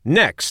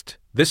Next,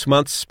 this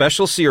month's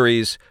special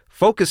series,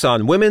 Focus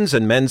on Women's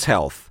and Men's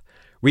Health.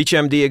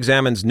 ReachMD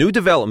examines new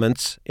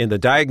developments in the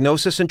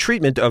diagnosis and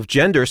treatment of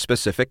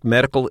gender-specific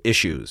medical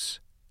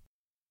issues.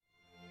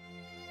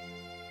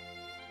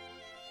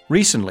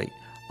 Recently,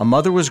 a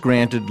mother was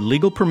granted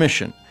legal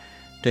permission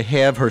to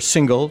have her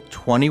single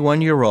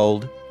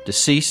 21-year-old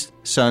deceased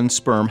son's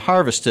sperm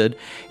harvested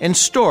and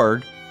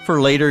stored for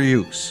later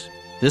use.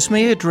 This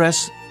may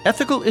address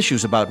ethical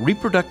issues about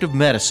reproductive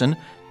medicine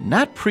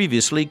not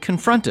previously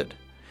confronted.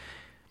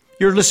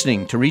 You're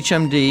listening to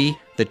ReachMD,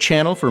 the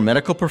channel for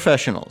medical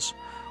professionals.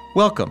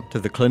 Welcome to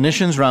the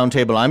Clinicians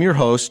Roundtable. I'm your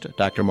host,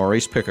 Dr.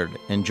 Maurice Pickard,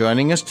 and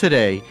joining us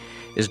today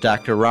is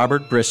Dr.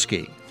 Robert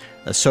Brisky,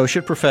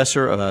 Associate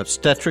Professor of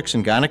Obstetrics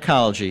and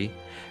Gynecology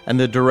and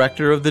the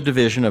Director of the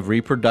Division of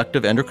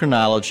Reproductive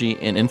Endocrinology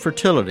and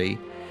Infertility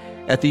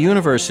at the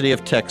University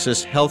of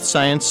Texas Health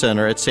Science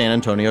Center at San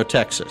Antonio,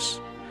 Texas.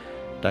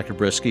 Dr.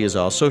 Brisky is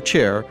also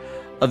Chair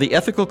of the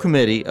Ethical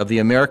Committee of the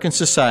American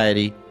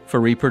Society for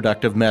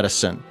Reproductive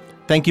Medicine.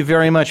 Thank you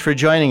very much for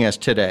joining us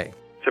today.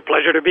 It's a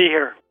pleasure to be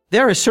here.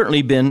 There has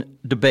certainly been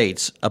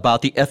debates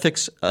about the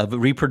ethics of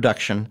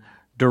reproduction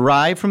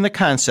derived from the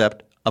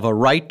concept of a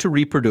right to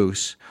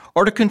reproduce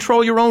or to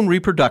control your own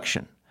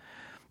reproduction.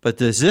 But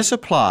does this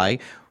apply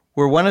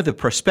where one of the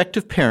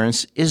prospective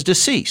parents is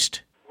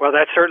deceased? Well,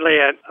 that's certainly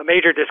a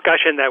major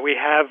discussion that we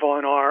have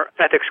on our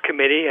ethics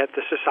committee at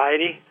the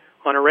Society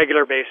on a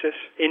regular basis.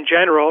 In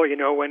general,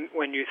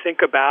 when you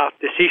think about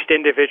deceased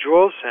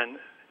individuals and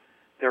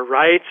their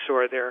rights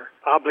or their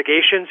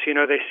obligations,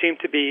 they seem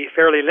to be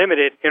fairly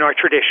limited in our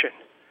tradition.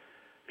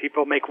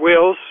 People make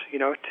wills,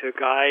 to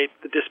guide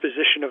the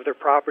disposition of their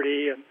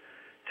property and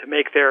to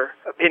make their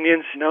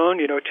opinions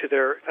known, to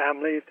their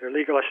family, their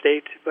legal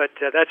estate. But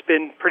that's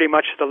been pretty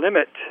much the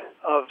limit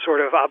of sort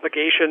of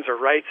obligations or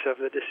rights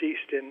of the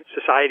deceased in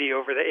society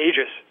over the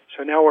ages.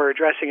 So now we're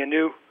addressing a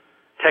new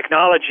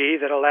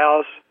technology that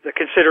allows the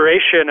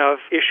consideration of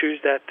issues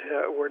that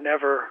were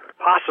never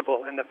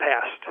possible in the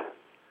past.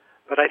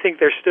 But I think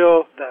there's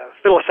still the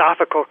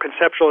philosophical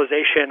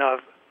conceptualization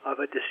of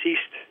a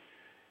deceased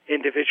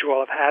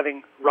individual, of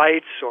having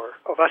rights or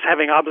of us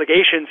having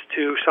obligations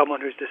to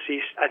someone who's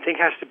deceased, I think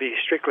has to be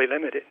strictly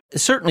limited.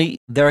 Certainly,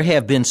 there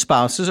have been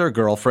spouses or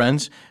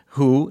girlfriends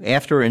who,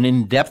 after an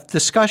in-depth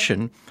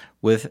discussion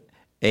with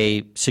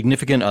a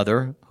significant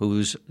other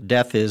whose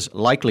death is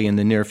likely in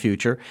the near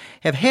future,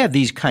 have had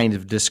these kinds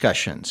of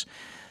discussions.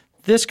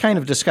 This kind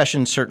of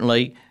discussion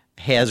certainly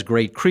has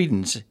great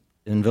credence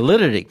and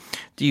validity.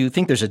 Do you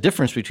think there's a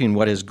difference between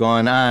what has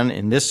gone on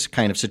in this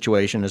kind of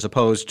situation as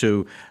opposed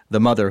to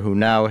the mother who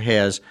now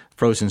has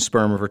frozen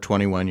sperm of her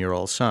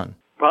 21-year-old son?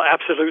 Well,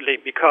 absolutely,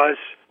 because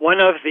one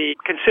of the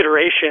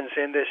considerations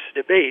in this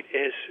debate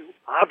is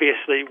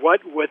obviously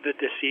what would the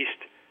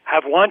deceased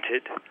have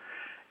wanted.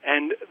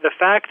 And the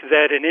fact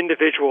that an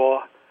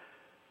individual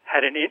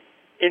had an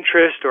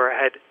interest or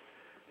had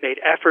made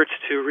efforts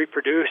to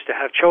reproduce, to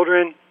have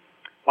children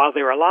while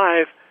they were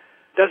alive,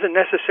 doesn't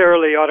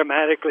necessarily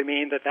automatically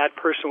mean that that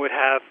person would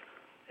have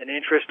an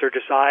interest or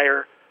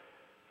desire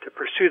to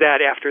pursue that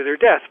after their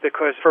death.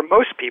 Because for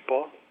most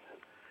people,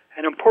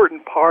 an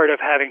important part of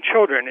having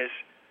children is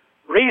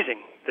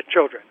raising the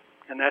children,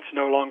 and that's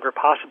no longer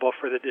possible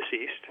for the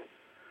deceased.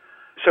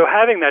 So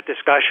having that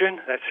discussion,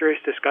 that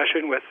serious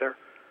discussion with their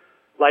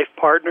life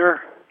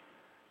partner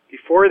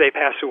before they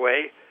pass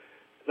away,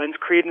 lends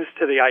credence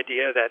to the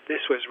idea that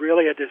this was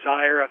really a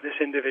desire of this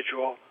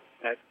individual,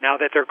 that now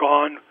that they're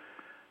gone,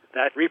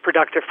 that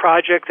reproductive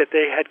project that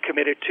they had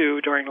committed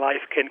to during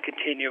life can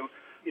continue,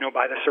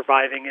 by the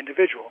surviving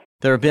individual.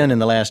 There have been in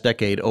the last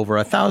decade over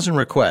 1,000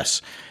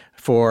 requests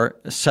for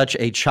such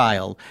a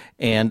child,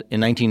 and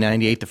in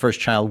 1998 the first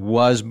child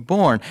was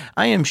born.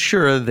 I am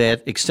sure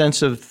that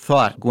extensive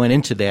thought went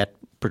into that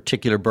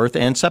particular birth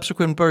and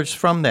subsequent births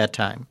from that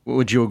time.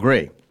 Would you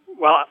agree?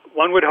 Well,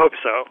 one would hope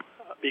so,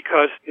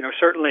 because,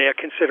 certainly a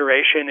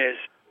consideration is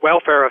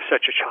welfare of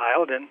such a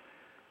child, and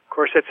of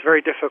course it's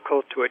very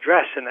difficult to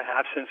address in the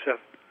absence of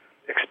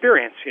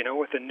experience,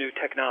 with the new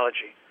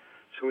technology.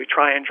 So we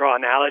try and draw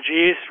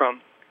analogies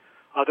from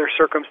other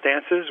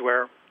circumstances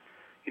where,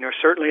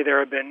 certainly there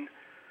have been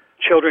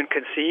children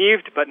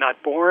conceived but not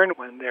born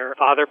when their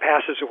father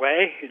passes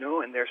away,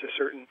 and there's a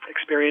certain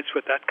experience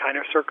with that kind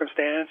of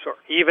circumstance, or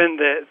even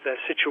the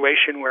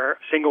situation where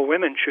single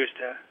women choose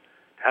to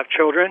have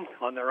children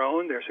on their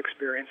own. There's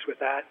experience with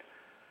that.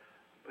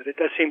 But it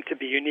does seem to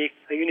be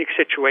a unique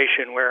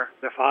situation where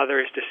the father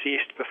is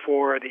deceased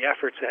before the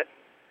efforts at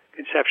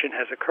conception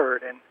has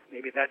occurred, and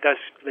maybe that does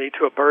lead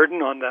to a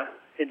burden on the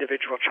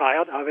individual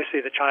child.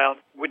 Obviously, the child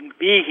wouldn't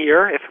be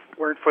here if it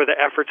weren't for the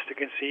efforts to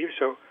conceive,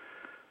 so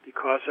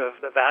because of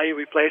the value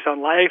we place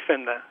on life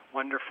and the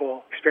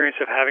wonderful experience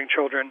of having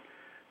children,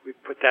 we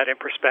put that in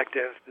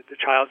perspective, that the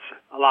child's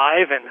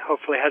alive and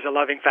hopefully has a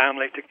loving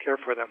family to care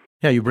for them.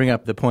 Yeah, you bring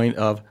up the point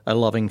of a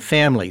loving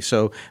family.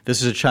 So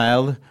this is a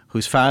child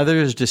whose father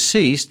is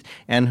deceased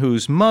and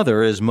whose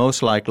mother is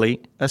most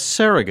likely a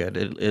surrogate,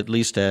 at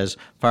least as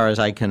far as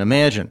I can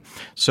imagine.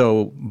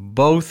 So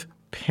both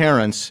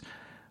parents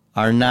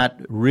are not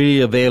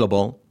really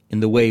available in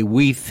the way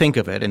we think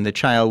of it, and the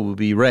child will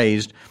be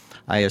raised,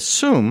 I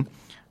assume,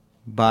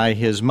 by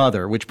his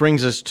mother, which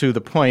brings us to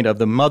the point of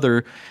the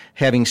mother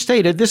having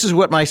stated, this is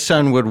what my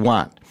son would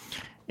want.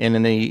 And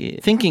in the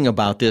thinking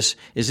about this,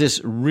 is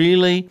this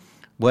really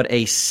what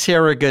a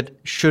surrogate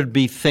should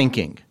be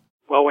thinking?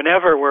 Well,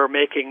 whenever we're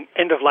making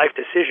end-of-life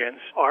decisions,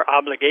 our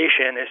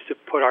obligation is to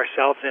put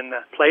ourselves in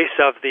the place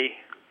of the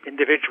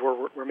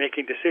individual we're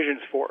making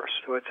decisions for.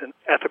 So it's an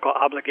ethical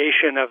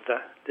obligation of the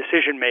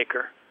decision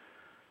maker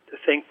to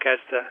think as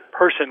the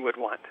person would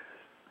want.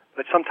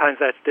 But sometimes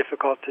that's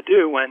difficult to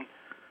do when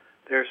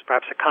there's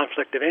perhaps a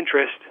conflict of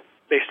interest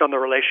based on the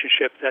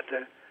relationship that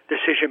the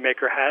decision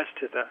maker has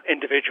to the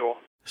individual.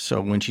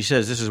 So when she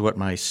says, this is what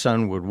my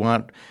son would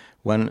want,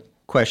 one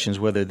questions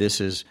whether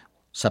this is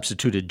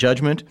substituted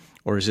judgment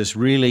or is this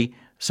really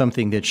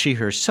something that she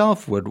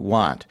herself would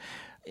want.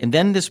 And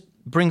then this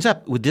brings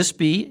up, would this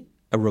be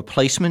a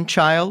replacement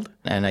child?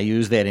 And I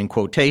use that in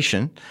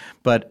quotation,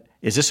 but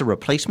is this a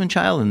replacement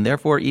child? And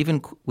therefore,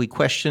 even we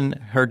question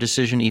her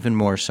decision even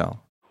more so.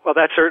 Well,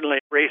 that certainly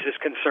raises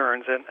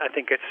concerns, and I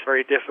think it's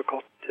very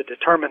difficult to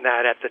determine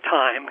that at the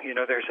time. You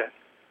know, there's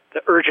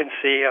the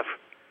urgency of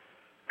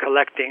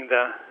collecting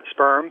the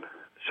sperm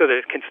so that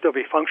it can still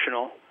be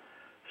functional.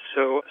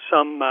 So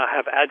some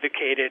have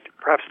advocated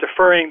perhaps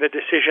deferring the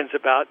decisions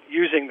about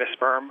using the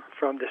sperm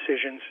from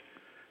decisions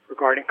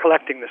regarding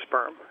collecting the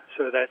sperm,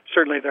 so that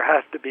certainly there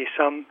has to be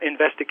some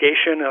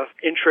investigation of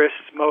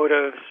interests,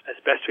 motives, as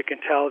best we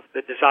can tell,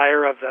 the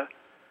desire of the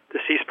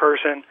deceased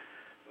person,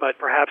 but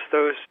perhaps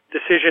those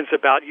decisions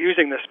about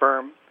using the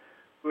sperm,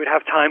 we would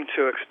have time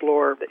to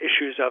explore the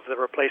issues of the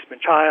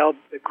replacement child,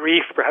 the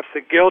grief, perhaps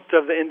the guilt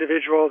of the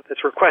individual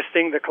that's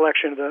requesting the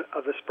collection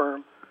of the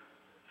sperm,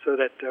 so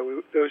that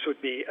those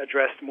would be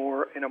addressed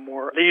more in a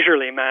more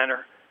leisurely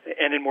manner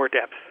and in more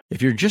depth.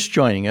 If you're just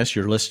joining us,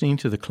 you're listening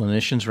to the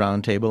Clinicians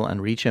Roundtable on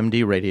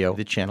ReachMD Radio,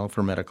 the channel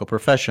for medical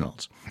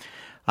professionals.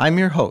 I'm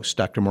your host,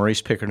 Dr.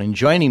 Maurice Pickard, and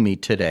joining me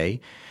today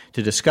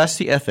to discuss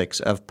the ethics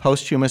of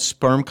posthumous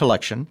sperm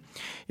collection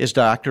is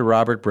Dr.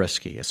 Robert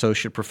Bresky,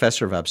 Associate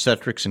Professor of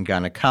Obstetrics and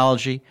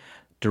Gynecology,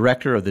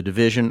 Director of the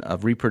Division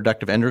of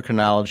Reproductive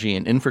Endocrinology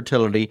and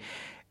Infertility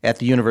at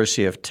the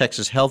University of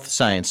Texas Health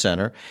Science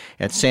Center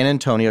at San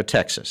Antonio,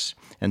 Texas.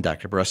 And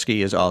Dr.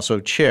 Bresky is also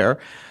Chair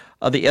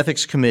of the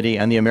Ethics Committee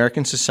on the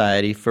American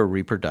Society for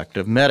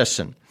Reproductive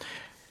Medicine.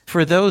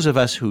 For those of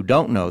us who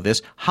don't know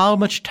this, how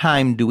much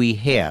time do we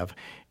have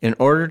in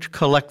order to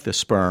collect the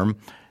sperm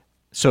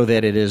so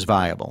that it is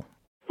viable?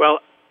 Well,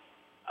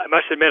 I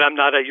must admit I'm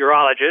not a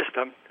urologist.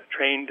 I'm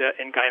trained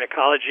in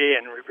gynecology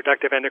and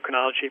reproductive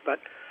endocrinology, but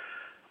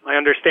my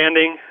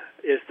understanding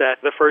is that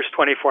the first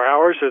 24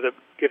 hours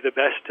give the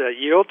best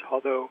yield,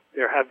 although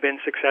there have been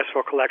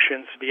successful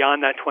collections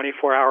beyond that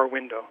 24-hour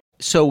window.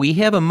 So we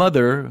have a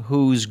mother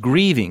who's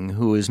grieving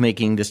who is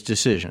making this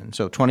decision.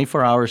 So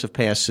 24 hours have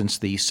passed since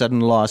the sudden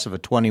loss of a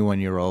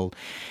 21-year-old.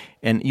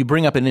 And you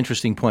bring up an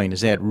interesting point.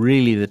 Is that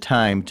really the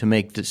time to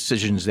make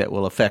decisions that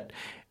will affect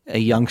a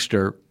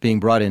youngster being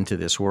brought into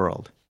this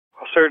world?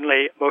 Well,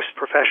 certainly most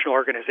professional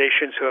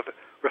organizations who have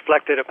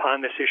reflected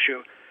upon this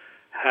issue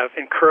have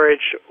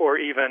encouraged or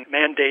even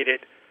mandated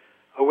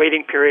a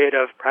waiting period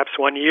of perhaps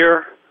 1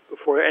 year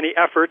before any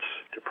efforts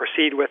to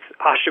proceed with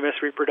posthumous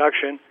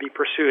reproduction be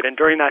pursued. And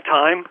during that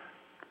time,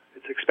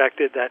 it's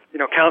expected that,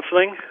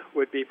 counseling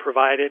would be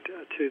provided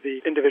to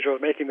the individual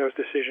making those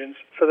decisions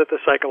so that the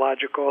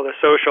psychological, the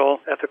social,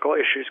 ethical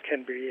issues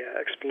can be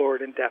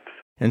explored in depth.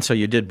 And so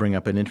you did bring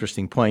up an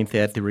interesting point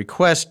that the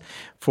request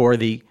for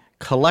the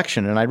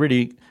collection, and I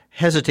really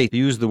hesitate to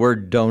use the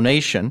word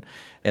donation,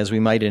 as we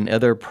might in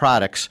other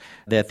products,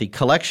 that the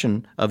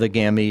collection of the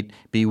gamete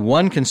be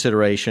one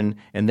consideration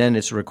and then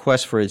its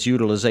request for its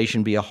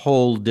utilization be a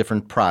whole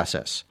different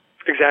process.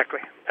 Exactly.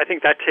 I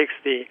think that takes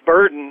the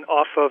burden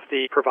off of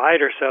the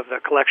providers of the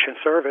collection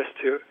service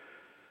to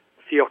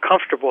feel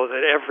comfortable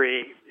that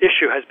every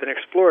issue has been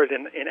explored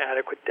in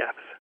adequate depth.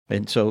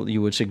 And so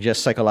you would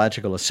suggest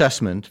psychological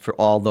assessment for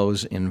all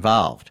those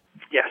involved.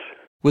 Yes.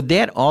 Would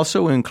that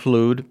also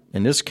include,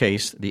 in this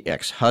case, the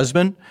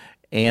ex-husband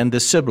and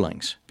the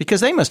siblings? Because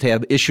they must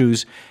have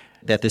issues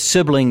that the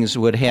siblings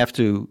would have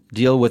to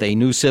deal with a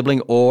new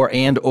sibling or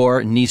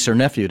niece or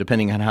nephew,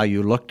 depending on how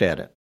you looked at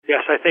it.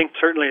 Yes, I think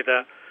certainly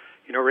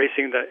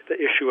raising the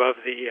issue of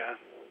the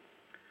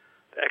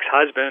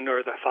ex-husband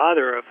or the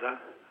father of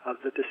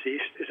the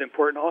deceased is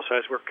important also,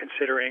 as we're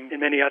considering in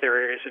many other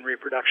areas in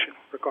reproduction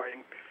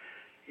regarding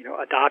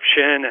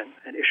adoption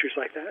and issues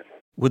like that.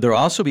 Would there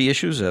also be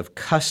issues of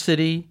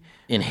custody,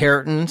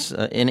 inheritance,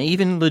 and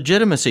even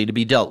legitimacy to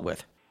be dealt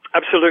with?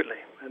 Absolutely.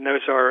 And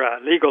those are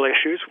legal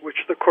issues which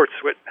the courts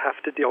would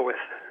have to deal with.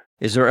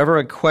 Is there ever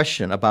a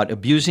question about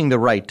abusing the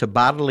right to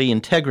bodily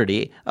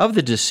integrity of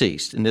the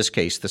deceased, in this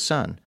case, the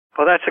son?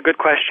 Well, that's a good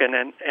question.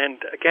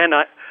 And again,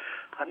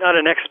 I'm not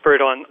an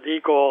expert on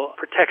legal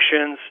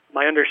protections.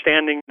 My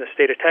understanding in the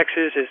state of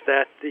Texas is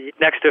that the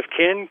next of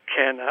kin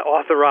can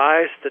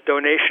authorize the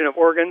donation of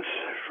organs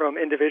from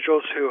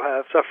individuals who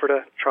have suffered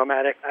a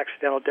traumatic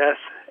accidental death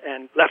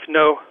and left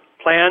no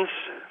plans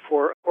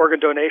for organ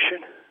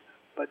donation,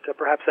 but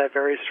perhaps that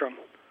varies from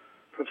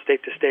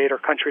state to state or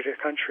country to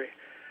country.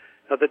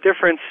 Now, the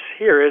difference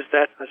here is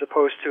that as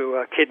opposed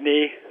to a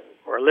kidney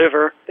or a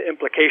liver, the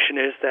implication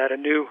is that a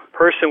new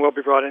person will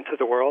be brought into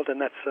the world,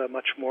 and that's a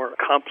much more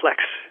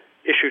complex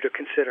issue to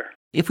consider.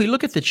 If we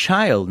look at the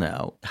child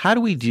now, how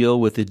do we deal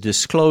with the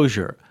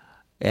disclosure,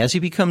 as he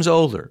becomes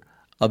older,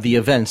 of the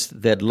events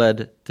that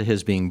led to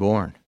his being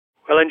born?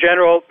 Well, in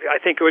general, I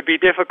think it would be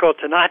difficult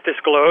to not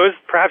disclose.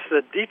 Perhaps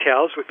the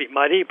details would be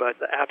muddy, but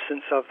the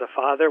absence of the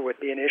father would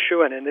be an issue,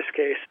 and in this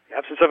case, the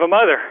absence of a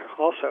mother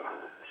also.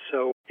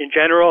 So, in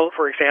general,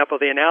 for example,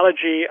 the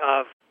analogy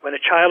of when a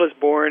child is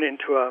born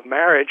into a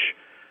marriage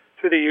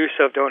through the use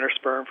of donor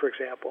sperm, for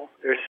example,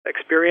 there's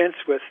experience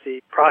with the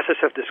process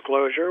of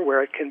disclosure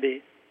where it can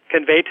be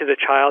conveyed to the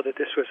child that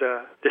this was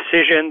a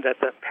decision that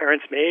the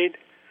parents made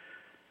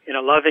in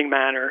a loving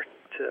manner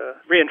to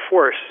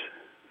reinforce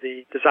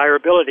the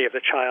desirability of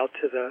the child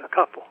to the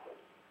couple.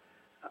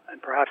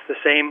 And perhaps the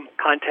same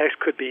context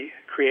could be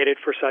created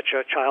for such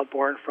a child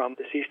born from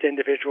deceased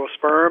individual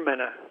sperm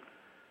and a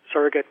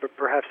surrogate, but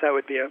perhaps that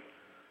would be a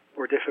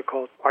more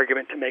difficult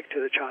argument to make to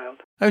the child.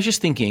 I was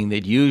just thinking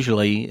that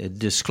usually a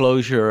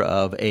disclosure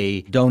of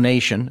a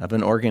donation of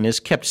an organ is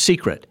kept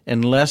secret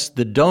unless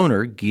the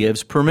donor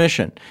gives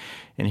permission.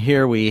 And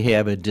here we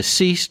have a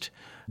deceased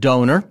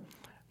donor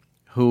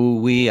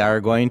who we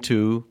are going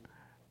to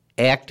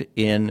act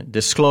in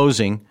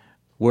disclosing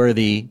where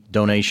the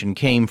donation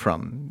came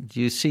from.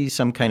 Do you see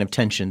some kind of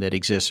tension that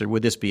exists, or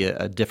would this be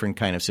a different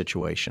kind of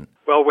situation?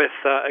 Well, with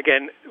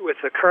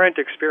the current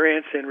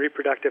experience in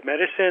reproductive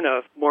medicine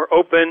of more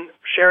open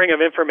sharing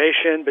of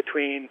information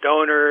between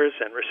donors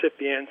and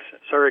recipients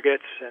and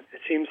surrogates, and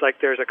it seems like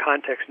there's a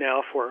context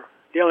now for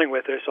dealing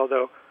with this,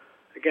 although,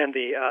 again,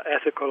 the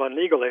ethical and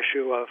legal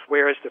issue of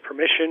where is the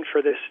permission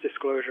for this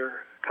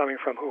disclosure coming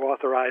from, who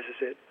authorizes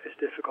it, is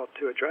difficult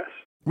to address.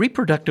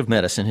 Reproductive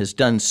medicine has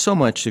done so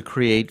much to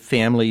create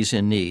families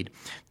in need.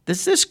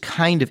 Does this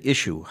kind of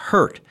issue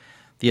hurt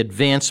the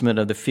advancement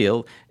of the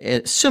field,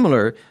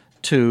 similar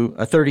to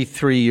a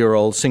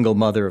 33-year-old single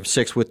mother of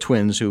 6 with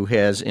twins who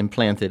has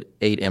implanted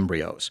 8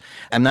 embryos?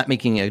 I'm not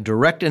making a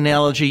direct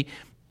analogy,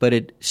 but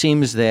it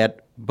seems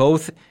that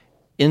both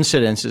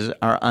incidences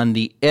are on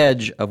the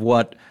edge of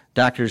what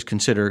doctors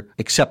consider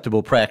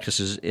acceptable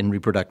practices in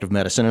reproductive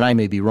medicine, and I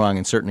may be wrong,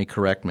 and certainly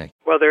correct me.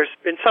 Well, there's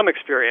been some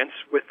experience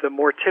with the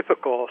more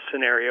typical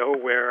scenario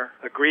where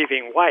a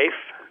grieving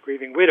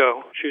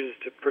widow, chooses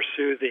to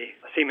pursue the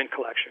semen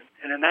collection.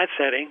 And in that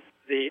setting,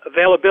 the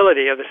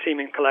availability of the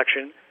semen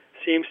collection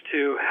seems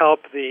to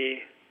help the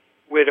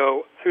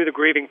widow through the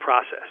grieving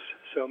process.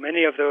 So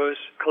many of those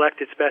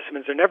collected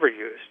specimens are never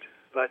used,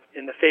 but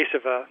in the face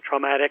of a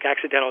traumatic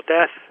accidental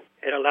death,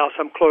 it allows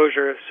some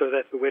closure so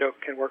that the widow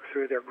can work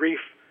through their grief,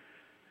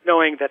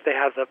 knowing that they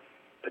have the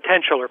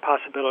potential or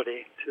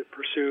possibility to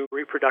pursue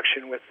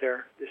reproduction with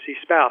their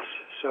deceased spouse.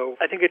 So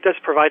I think it does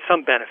provide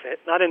some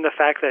benefit, not in the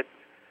fact that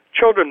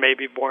children may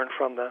be born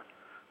from the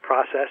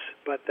process,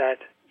 but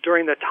that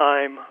during the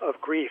time of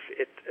grief,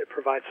 it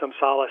provides some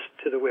solace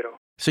to the widow.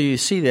 So you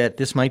see that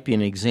this might be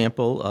an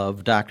example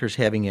of doctors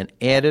having an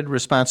added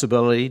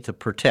responsibility to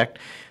protect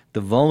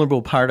the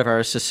vulnerable part of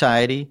our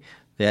society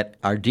that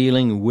are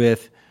dealing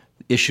with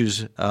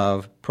issues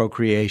of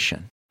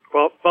procreation.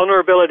 Well,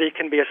 vulnerability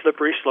can be a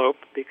slippery slope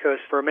because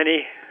for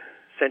many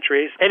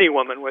centuries, any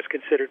woman was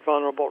considered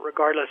vulnerable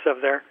regardless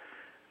of their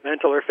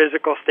mental or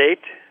physical state.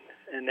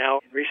 And now,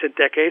 in recent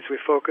decades, we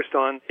focused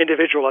on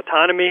individual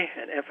autonomy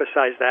and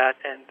emphasized that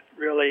and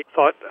really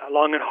thought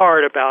long and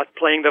hard about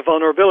playing the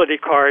vulnerability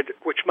card,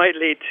 which might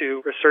lead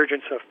to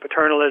resurgence of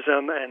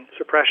paternalism and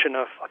suppression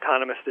of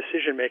autonomous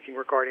decision-making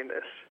regarding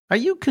this. Are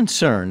you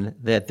concerned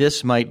that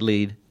this might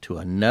lead to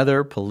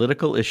another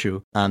political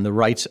issue on the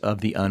rights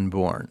of the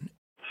unborn?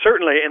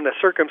 Certainly, in the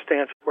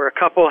circumstance where a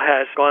couple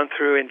has gone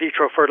through in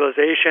vitro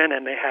fertilization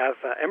and they have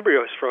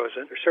embryos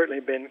frozen, there's certainly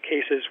been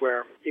cases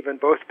where even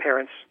both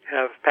parents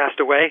have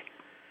passed away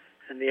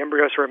and the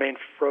embryos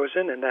remain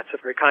frozen, and that's a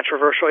very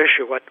controversial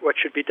issue. What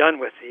should be done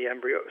with the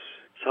embryos?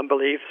 Some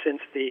believe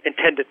since the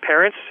intended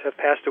parents have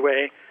passed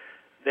away,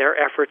 their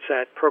efforts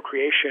at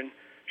procreation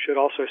should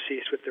also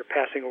cease with their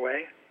passing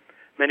away.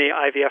 Many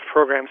IVF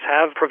programs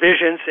have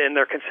provisions in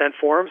their consent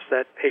forms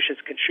that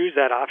patients can choose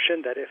that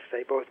option, that if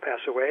they both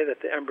pass away,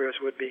 that the embryos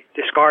would be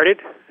discarded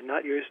and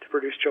not used to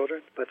produce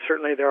children. But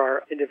certainly there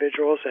are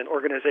individuals and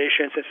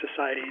organizations in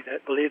society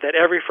that believe that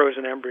every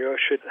frozen embryo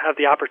should have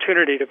the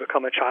opportunity to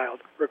become a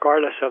child,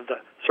 regardless of the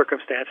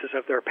circumstances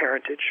of their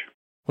parentage.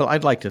 Well,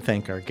 I'd like to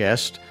thank our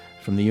guest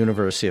from the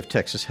University of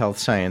Texas Health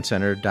Science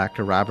Center,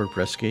 Dr. Robert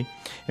Brisky,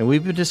 and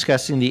we've been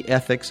discussing the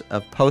ethics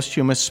of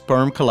posthumous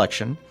sperm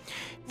collection.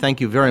 Thank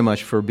you very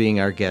much for being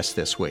our guest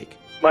this week.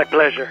 My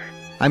pleasure.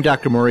 I'm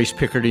Dr. Maurice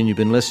Pickard, and you've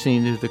been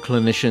listening to the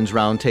Clinicians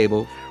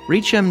Roundtable.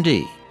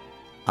 ReachMD,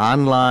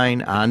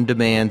 online, on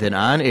demand, and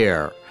on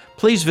air.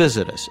 Please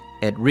visit us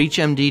at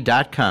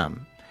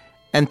reachmd.com,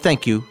 and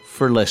thank you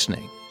for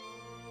listening.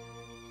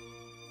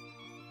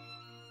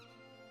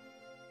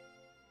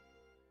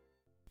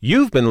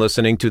 You've been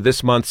listening to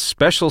this month's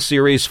special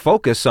series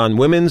Focus on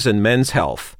Women's and Men's Health.